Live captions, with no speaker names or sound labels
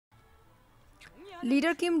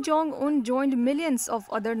Leader Kim Jong Un joined millions of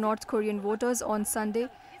other North Korean voters on Sunday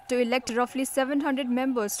to elect roughly 700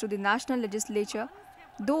 members to the national legislature,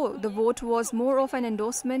 though the vote was more of an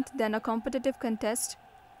endorsement than a competitive contest.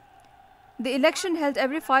 The election, held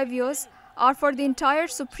every 5 years, are for the entire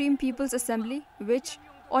Supreme People's Assembly, which,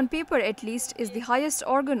 on paper at least, is the highest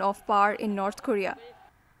organ of power in North Korea.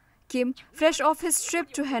 Kim, fresh off his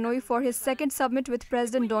trip to Hanoi for his second summit with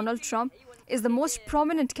President Donald Trump, is the most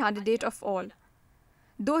prominent candidate of all.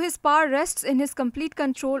 Though his power rests in his complete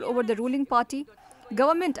control over the ruling party,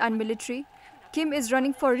 government and military, Kim is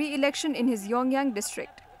running for re-election in his Yongyang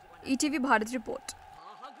district. ETV Bharat report.